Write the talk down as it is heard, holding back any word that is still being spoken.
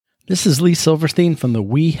This is Lee Silverstein from the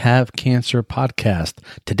We Have Cancer podcast.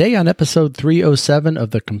 Today on episode 307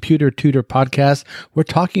 of the Computer Tutor podcast, we're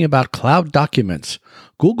talking about cloud documents.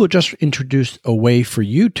 Google just introduced a way for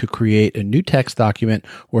you to create a new text document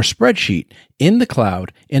or spreadsheet in the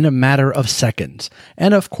cloud in a matter of seconds.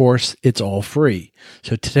 And of course, it's all free.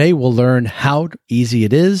 So today we'll learn how easy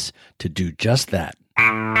it is to do just that.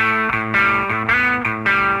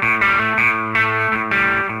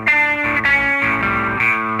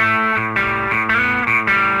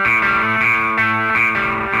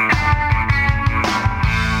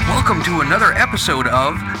 Welcome to another episode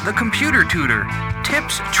of The Computer Tutor.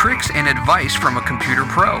 Tips, tricks, and advice from a computer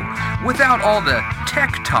pro without all the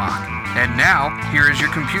tech talk. And now, here is your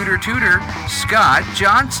computer tutor, Scott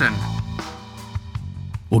Johnson.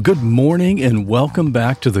 Well, good morning and welcome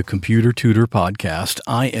back to the Computer Tutor podcast.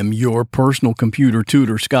 I am your personal computer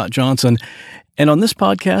tutor, Scott Johnson. And on this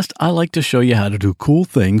podcast, I like to show you how to do cool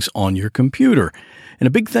things on your computer. And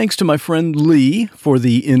a big thanks to my friend Lee for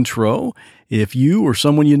the intro. If you or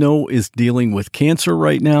someone you know is dealing with cancer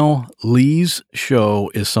right now, Lee's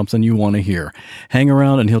show is something you want to hear. Hang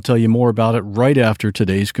around and he'll tell you more about it right after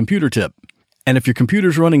today's computer tip. And if your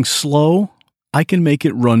computer's running slow, I can make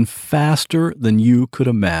it run faster than you could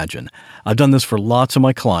imagine. I've done this for lots of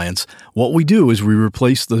my clients. What we do is we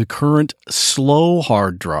replace the current slow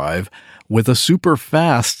hard drive with a super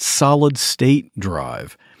fast solid state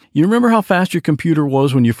drive. You remember how fast your computer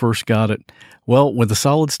was when you first got it? Well, with a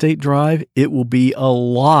solid-state drive, it will be a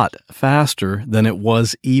lot faster than it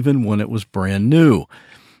was even when it was brand new.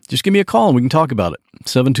 Just give me a call and we can talk about it.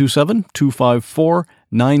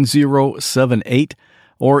 727-254-9078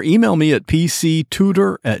 or email me at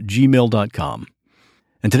pctutor@gmail.com.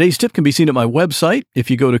 And today's tip can be seen at my website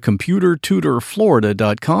if you go to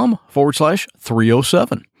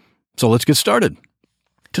computertutorflorida.com/307. So let's get started.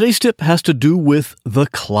 Today's tip has to do with the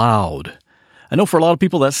cloud. I know for a lot of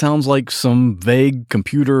people that sounds like some vague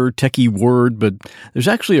computer techie word, but there's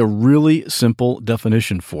actually a really simple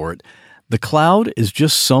definition for it. The cloud is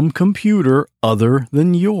just some computer other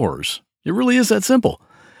than yours. It really is that simple.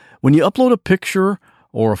 When you upload a picture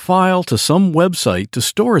or a file to some website to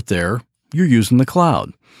store it there, you're using the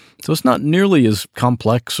cloud. So it's not nearly as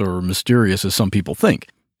complex or mysterious as some people think.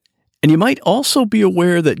 And you might also be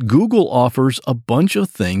aware that Google offers a bunch of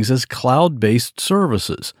things as cloud-based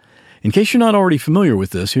services. In case you're not already familiar with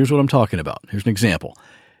this, here's what I'm talking about. Here's an example.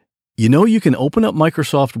 You know you can open up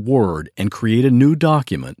Microsoft Word and create a new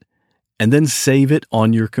document and then save it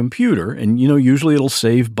on your computer. And usually it'll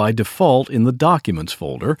save by default in the Documents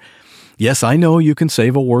folder. Yes, I know you can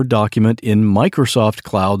save a Word document in Microsoft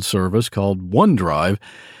Cloud service called OneDrive,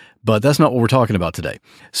 but that's not what we're talking about today.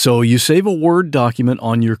 So you save a Word document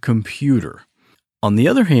on your computer. On the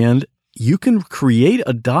other hand, you can create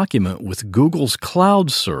a document with Google's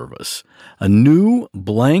Cloud service. A new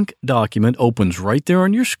blank document opens right there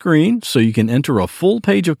on your screen, so you can enter a full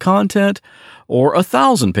page of content or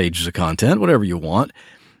 1,000 pages of content, whatever you want.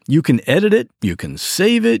 You can edit it, you can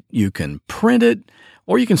save it, you can print it,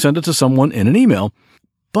 or you can send it to someone in an email.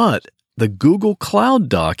 But the Google Cloud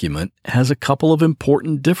document has a couple of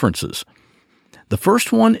important differences. The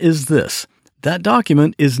first one is this. That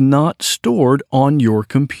document is not stored on your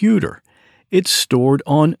computer. It's stored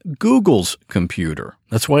on Google's computer.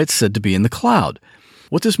 That's why it's said to be in the cloud.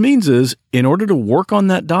 What this means is, in order to work on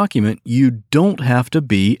that document, you don't have to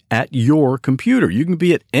be at your computer. You can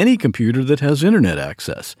be at any computer that has internet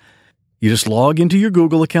access. You just log into your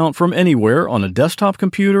Google account from anywhere on a desktop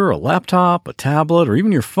computer, a laptop, a tablet, or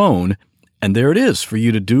even your phone, and there it is for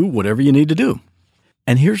you to do whatever you need to do.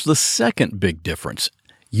 And here's the second big difference.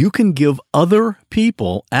 You can give other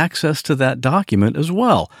people access to that document as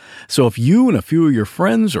well. So if you and a few of your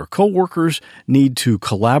friends or coworkers need to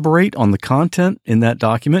collaborate on the content in that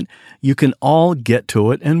document, you can all get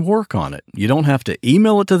to it and work on it. You don't have to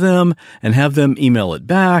email it to them and have them email it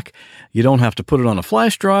back. You don't have to put it on a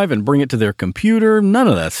flash drive and bring it to their computer. None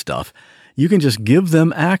of that stuff. You can just give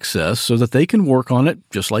them access so that they can work on it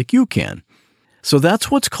just like you can. So that's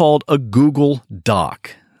what's called a Google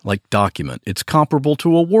Doc. Like document. It's comparable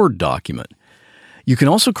to a Word document. You can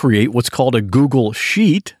also create what's called a Google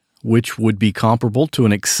Sheet, which would be comparable to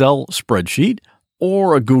an Excel spreadsheet,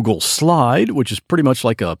 or a Google Slide, which is pretty much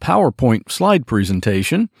like a PowerPoint slide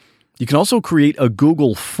presentation. You can also create a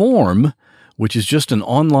Google Form, which is just an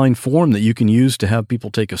online form that you can use to have people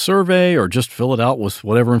take a survey or just fill it out with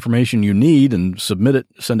whatever information you need and submit it,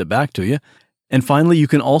 send it back to you. And finally, you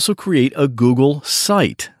can also create a Google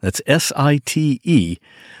Site. That's S-I-T-E,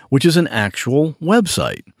 which is an actual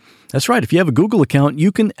website. That's right. If you have a Google account,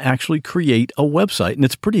 you can actually create a website, and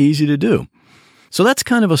it's pretty easy to do. So that's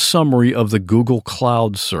kind of a summary of the Google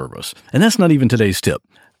Cloud service. And that's not even today's tip.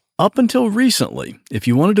 Up until recently, if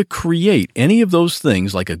you wanted to create any of those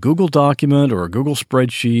things like a Google document or a Google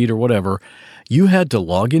spreadsheet or whatever, you had to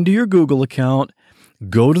log into your Google account,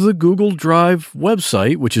 go to the Google Drive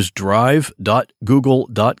website, which is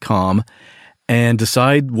drive.google.com, and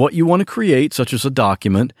decide what you want to create, such as a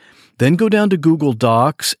document. Then go down to Google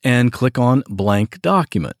Docs and click on Blank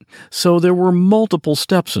Document. So there were multiple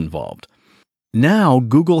steps involved. Now,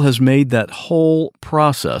 Google has made that whole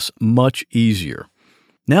process much easier.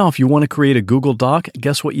 Now, if you want to create a Google Doc,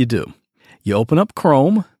 guess what you do? You open up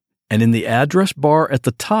Chrome, and in the address bar at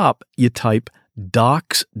the top, you type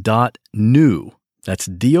docs.new. That's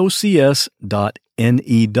docs.new,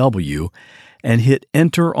 and hit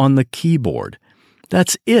Enter on the keyboard.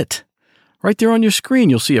 That's it. Right there on your screen,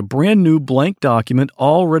 you'll see a brand new blank document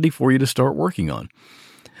all ready for you to start working on.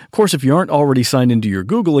 Of course, if you aren't already signed into your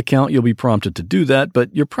Google account, you'll be prompted to do that,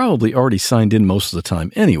 but you're probably already signed in most of the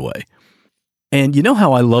time anyway. And you know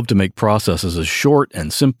how I love to make processes as short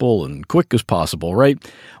and simple and quick as possible, right?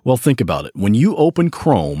 Well, think about it. When you open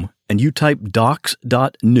Chrome and you type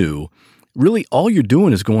docs.new, really all you're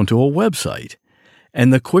doing is going to a website.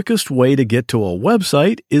 And the quickest way to get to a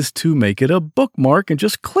website is to make it a bookmark and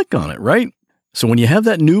just click on it, right? So when you have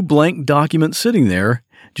that new blank document sitting there,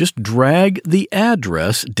 just drag the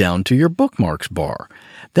address down to your bookmarks bar.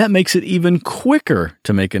 That makes it even quicker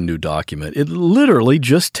to make a new document. It literally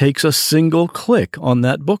just takes a single click on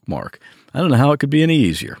that bookmark. I don't know how it could be any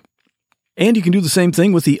easier. And you can do the same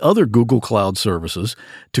thing with the other Google Cloud services.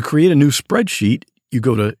 To create a new spreadsheet, you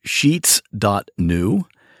go to sheets.new.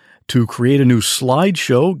 To create a new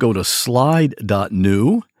slideshow, go to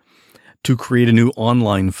slide.new. To create a new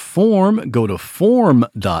online form, go to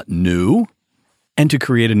form.new. And to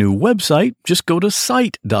create a new website, just go to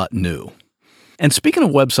site.new. And speaking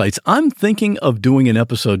of websites, I'm thinking of doing an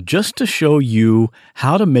episode just to show you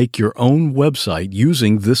how to make your own website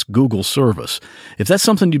using this Google service. If that's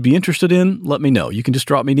something you'd be interested in, let me know. You can just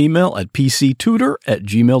drop me an email at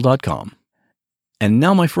pctutor@gmail.com. And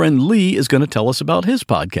now my friend Lee is going to tell us about his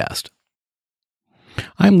podcast.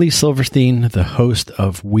 I'm Lee Silverstein, the host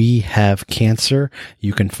of We Have Cancer.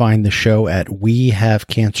 You can find the show at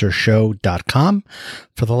wehavecancershow.com.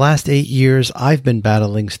 For the last 8 years, I've been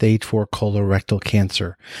battling stage 4 colorectal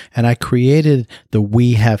cancer, and I created the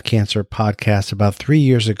We Have Cancer podcast about 3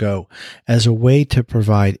 years ago as a way to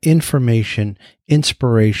provide information,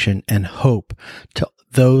 inspiration, and hope to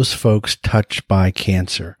those folks touched by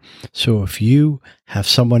cancer. So if you have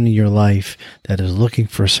someone in your life that is looking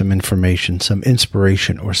for some information, some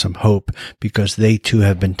inspiration, or some hope because they too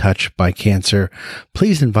have been touched by cancer,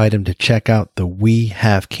 please invite them to check out the We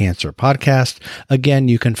Have Cancer podcast. Again,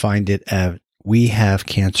 you can find it at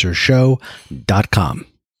wehavecancershow.com.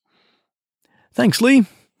 Thanks, Lee.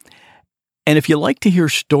 And if you like to hear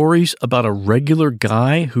stories about a regular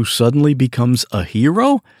guy who suddenly becomes a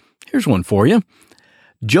hero, here's one for you.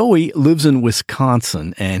 Joey lives in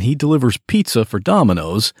Wisconsin, and he delivers pizza for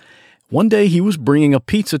Domino's. One day, he was bringing a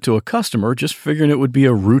pizza to a customer, just figuring it would be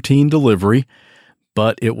a routine delivery,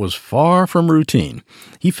 but it was far from routine.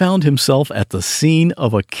 He found himself at the scene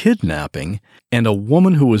of a kidnapping and a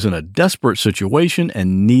woman who was in a desperate situation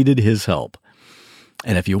and needed his help.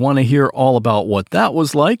 And if you want to hear all about what that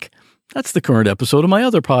was like, that's the current episode of my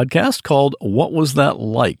other podcast called What Was That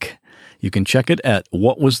Like? You can check it at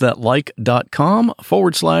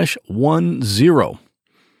whatwasthatlike.com/10.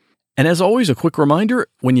 And as always, a quick reminder,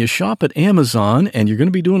 when you shop at Amazon, and you're going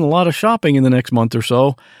to be doing a lot of shopping in the next month or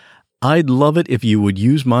so, I'd love it if you would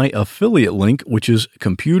use my affiliate link, which is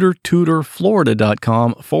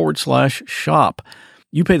computertutorflorida.com/shop.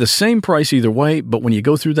 You pay the same price either way, but when you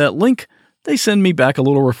go through that link, they send me back a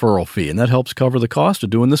little referral fee, and that helps cover the cost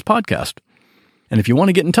of doing this podcast. And if you want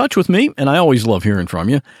to get in touch with me, and I always love hearing from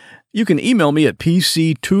you, you can email me at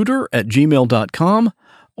pctutor@gmail.com,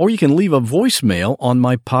 or you can leave a voicemail on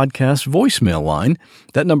my podcast voicemail line.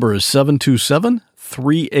 That number is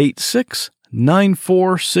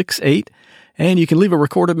 727-386-9468, and you can leave a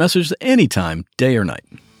recorded message anytime, day or night.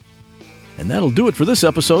 And that'll do it for this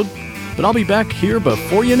episode, but I'll be back here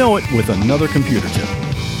before you know it with another computer tip.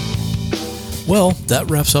 Well, that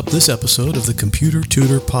wraps up this episode of the Computer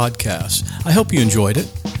Tutor Podcast. I hope you enjoyed it.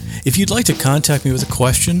 If you'd like to contact me with a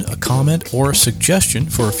question, a comment, or a suggestion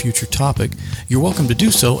for a future topic, you're welcome to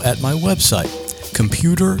do so at my website,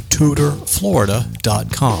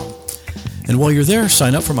 computertutorflorida.com. And while you're there,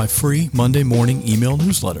 sign up for my free Monday morning email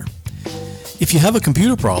newsletter. If you have a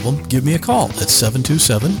computer problem, give me a call at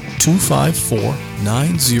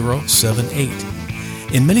 727-254-9078.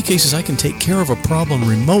 In many cases, I can take care of a problem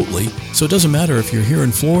remotely, so it doesn't matter if you're here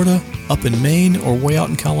in Florida, up in Maine, or way out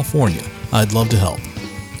in California. I'd love to help.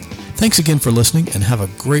 Thanks again for listening, and have a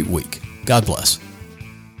great week. God bless.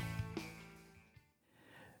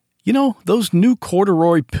 You know, those new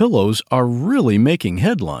corduroy pillows are really making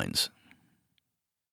headlines.